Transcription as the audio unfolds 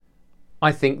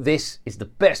I think this is the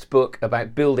best book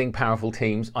about building powerful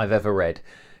teams I've ever read.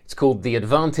 It's called The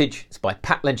Advantage. It's by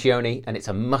Pat Lencioni, and it's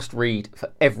a must-read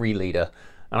for every leader.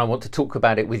 And I want to talk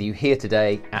about it with you here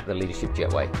today at the Leadership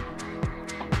Jetway.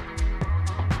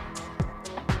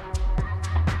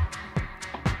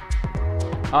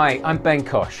 Hi, I'm Ben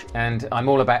Kosh, and I'm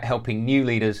all about helping new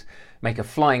leaders make a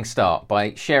flying start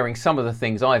by sharing some of the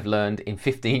things I've learned in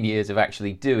 15 years of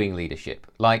actually doing leadership,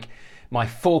 like my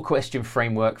 4-question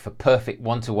framework for perfect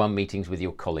one-to-one meetings with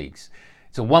your colleagues.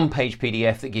 It's a one-page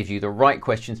PDF that gives you the right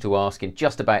questions to ask in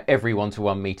just about every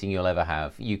one-to-one meeting you'll ever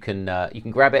have. You can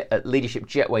grab it at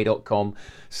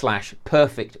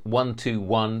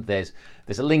leadershipjetway.com/perfect121. There's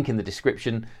a link in the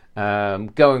description.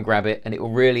 Go and grab it, and it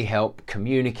will really help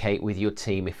communicate with your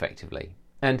team effectively.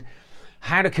 And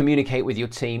how to communicate with your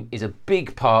team is a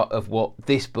big part of what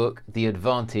this book, The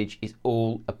Advantage, is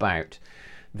all about.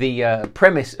 The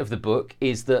premise of the book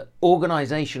is that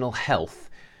organizational health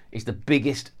is the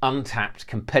biggest untapped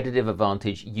competitive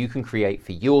advantage you can create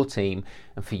for your team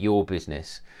and for your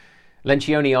business.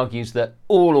 Lencioni argues that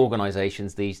all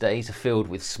organizations these days are filled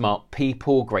with smart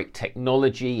people, great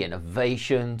technology,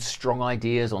 innovation, strong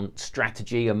ideas on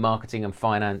strategy and marketing and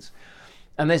finance.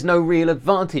 And there's no real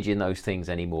advantage in those things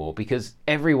anymore because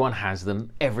everyone has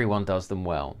them, everyone does them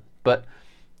well. But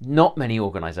not many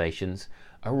organizations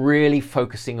are really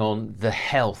focusing on the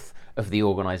health of the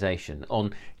organization,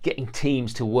 on getting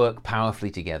teams to work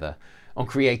powerfully together, on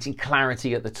creating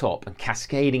clarity at the top and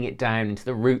cascading it down into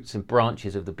the roots and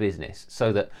branches of the business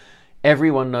so that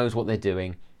everyone knows what they're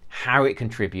doing, how it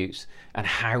contributes, and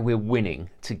how we're winning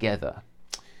together.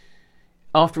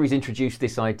 After he's introduced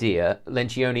this idea,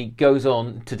 Lencioni goes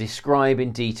on to describe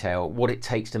in detail what it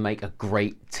takes to make a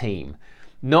great team.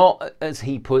 Not, as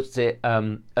he puts it,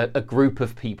 a group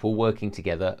of people working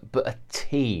together, but a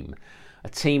team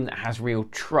that has real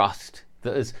trust,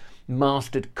 that has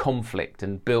mastered conflict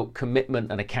and built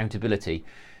commitment and accountability,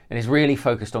 and is really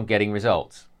focused on getting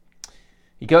results.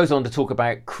 He goes on to talk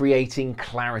about creating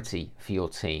clarity for your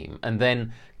team and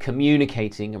then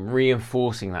communicating and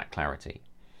reinforcing that clarity.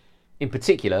 In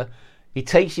particular, he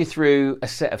takes you through a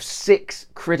set of 6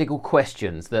 critical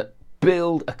questions that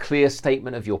build a clear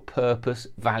statement of your purpose,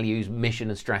 values, mission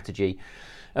and strategy,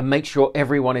 and make sure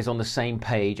everyone is on the same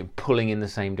page and pulling in the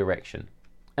same direction.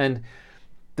 And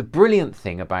the brilliant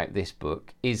thing about this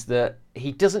book is that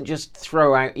he doesn't just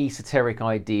throw out esoteric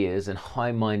ideas and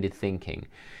high-minded thinking.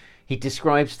 He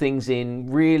describes things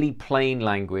in really plain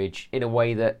language in a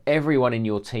way that everyone in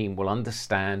your team will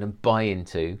understand and buy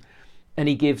into. And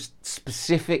he gives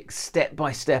specific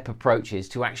step-by-step approaches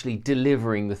to actually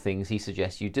delivering the things he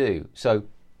suggests you do. So,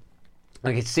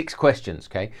 I guess 6 questions,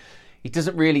 okay? He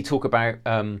doesn't really talk about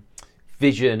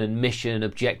vision and mission,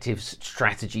 objectives,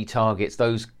 strategy, targets,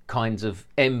 those kinds of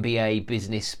MBA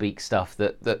business speak stuff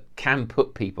that can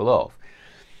put people off.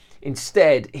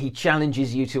 Instead, he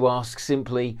challenges you to ask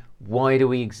simply, why do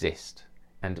we exist?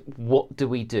 And what do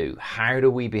we do? How do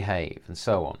we behave? And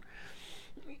so on.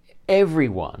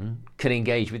 Everyone can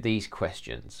engage with these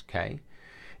questions, okay?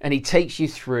 And he takes you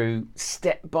through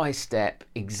step by step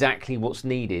exactly what's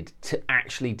needed to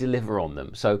actually deliver on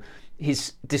them. So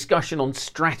his discussion on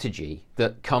strategy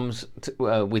that comes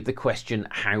with the question,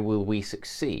 how will we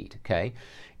succeed, okay?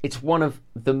 It's one of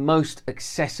the most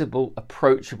accessible,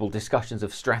 approachable discussions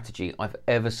of strategy I've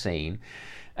ever seen.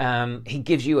 He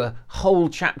gives you a whole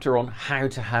chapter on how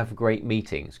to have great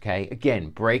meetings, okay?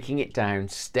 Again, breaking it down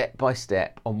step by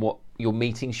step on what your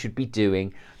meetings should be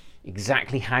doing,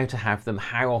 exactly how to have them,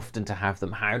 how often to have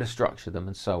them, how to structure them,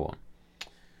 and so on.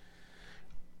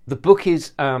 The book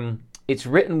is, it's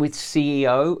written with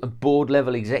CEO and board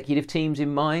level executive teams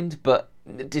in mind, but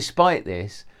despite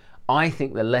this, I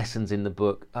think the lessons in the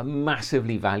book are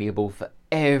massively valuable for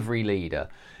every leader.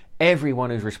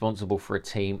 Everyone who's responsible for a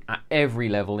team at every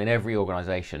level in every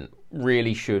organization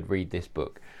really should read this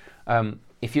book.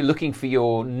 If you're looking for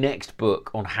your next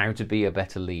book on how to be a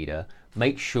better leader,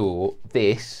 make sure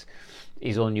this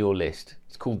is on your list.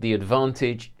 It's called The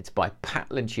Advantage. It's by Pat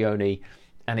Lencioni,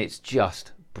 and it's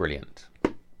just brilliant.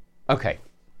 Okay,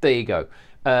 there you go.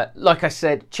 Like I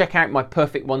said, check out my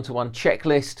perfect one-to-one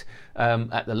checklist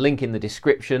at the link in the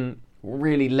description.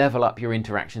 Really level up your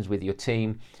interactions with your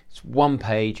team. It's 1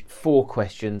 page, 4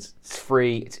 questions. It's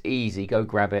free. It's easy. Go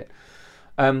grab it.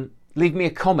 Leave me a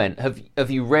comment. Have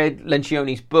you read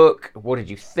Lencioni's book? What did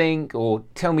you think? Or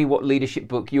tell me what leadership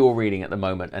book you're reading at the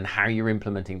moment and how you're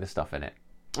implementing the stuff in it.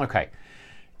 Okay.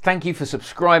 Thank you for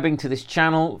subscribing to this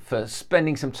channel, for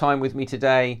spending some time with me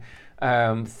today,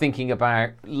 thinking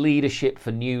about leadership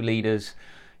for new leaders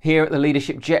here at the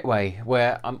Leadership Jetway,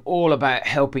 where I'm all about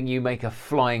helping you make a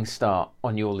flying start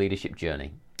on your leadership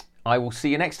journey. I will see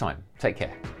you next time. Take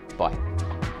care. Bye.